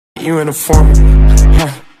you in a form. You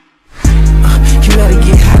gotta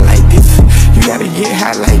get high like this. You gotta get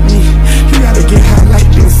high like me. You gotta get high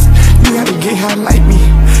like this. You gotta get high like me.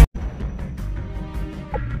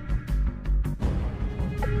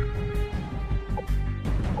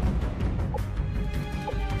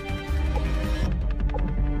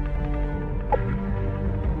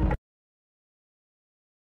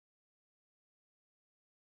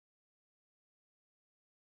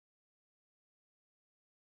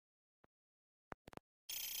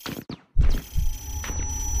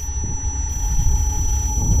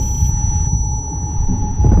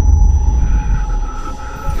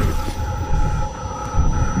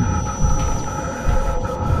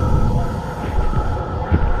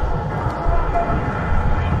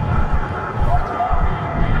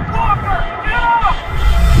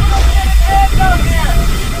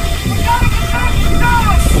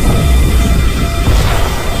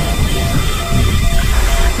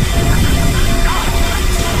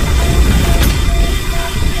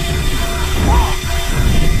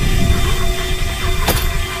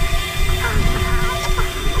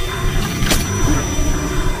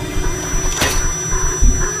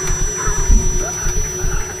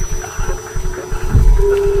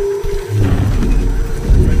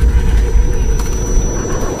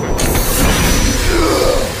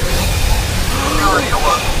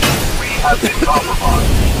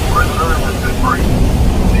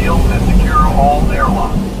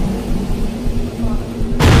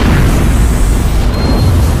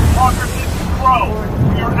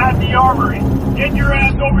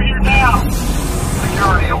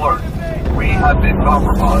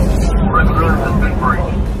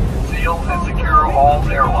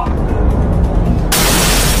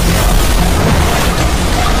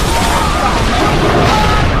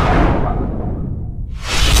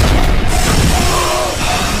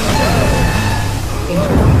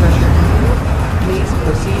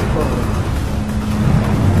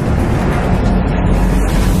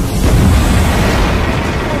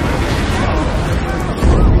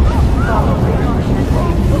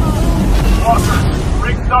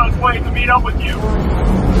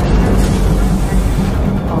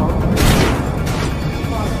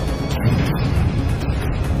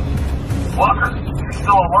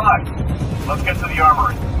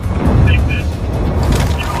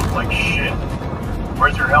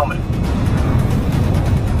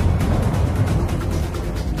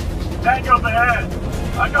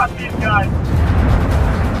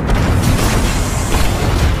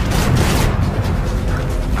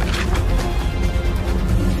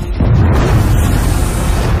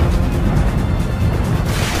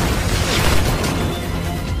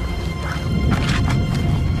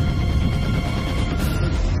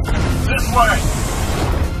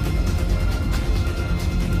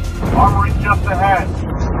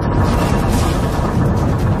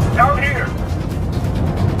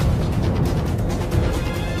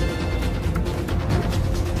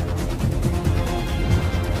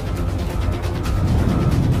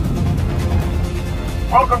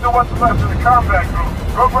 Welcome to what's left of the combat group.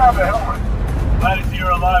 Go grab the helmet. Glad to see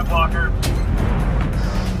you're alive, Walker.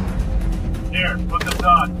 Here, put this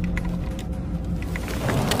on.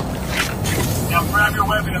 Now grab your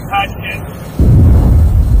weapon and patch kit.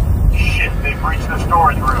 Shit, they breached the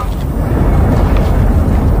storage room.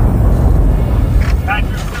 Patch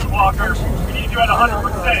your suit, Walker. We need you at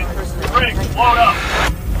 100%. Riggs, load up.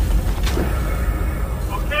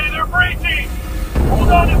 Okay, they're breaching. Hold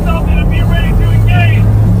on to something and be ready to engage.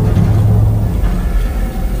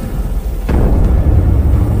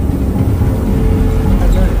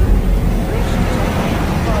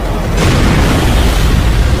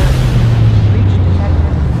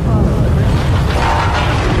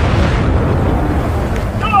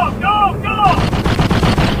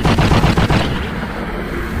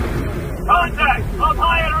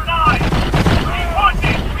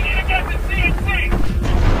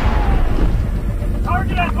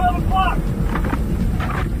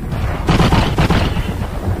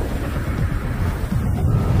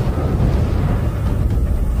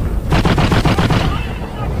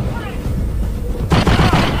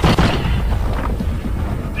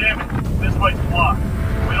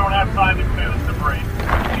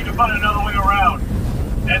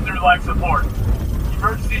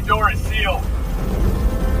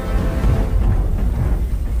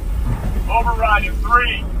 Override in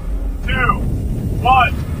 3, 2,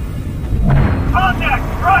 1. Contact,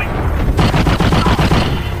 right!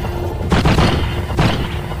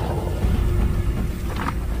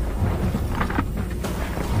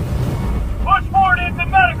 Push forward into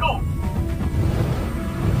medical!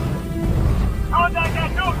 Contact at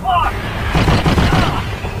 2 o'clock!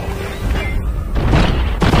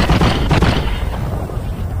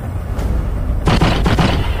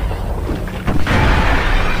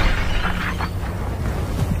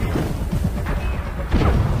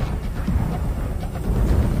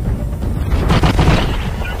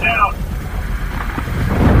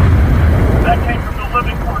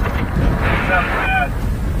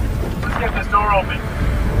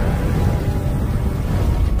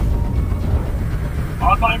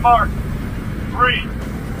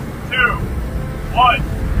 One.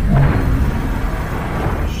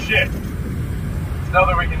 Shit. There's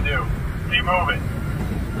nothing we can do. Keep moving.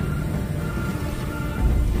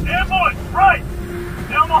 Ambush! Right!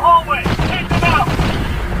 Down the hallway! Take them out!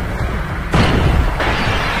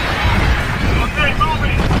 Okay,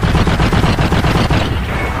 moving!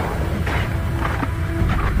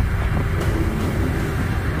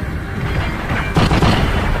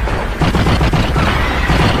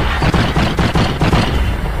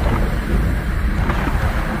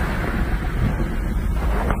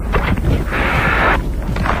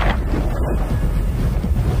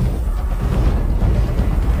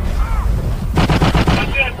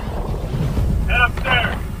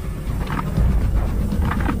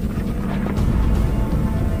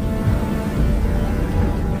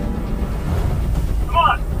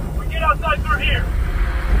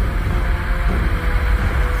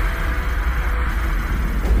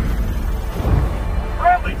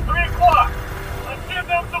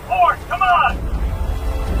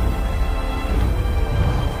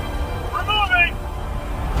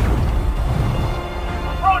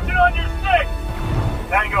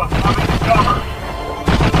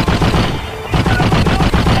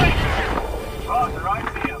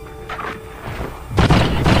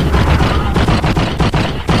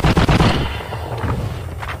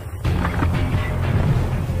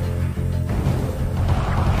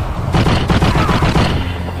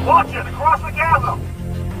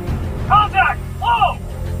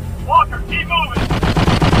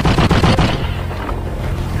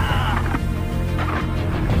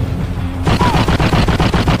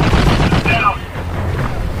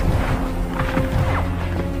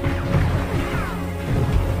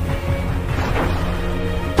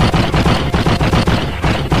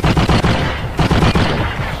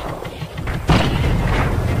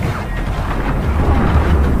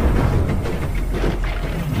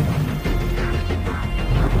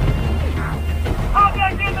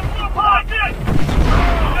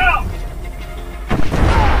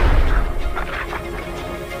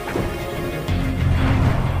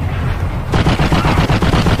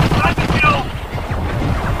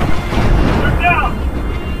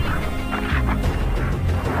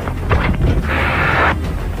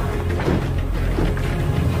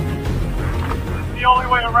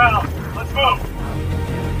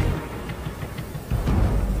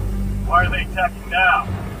 Why are they attacking now?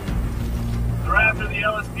 They're after the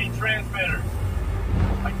LSP transmitters.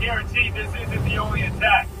 I guarantee this isn't the only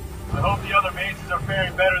attack. I hope the other bases are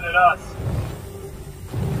faring better than us.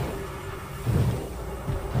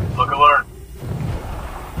 Look alert.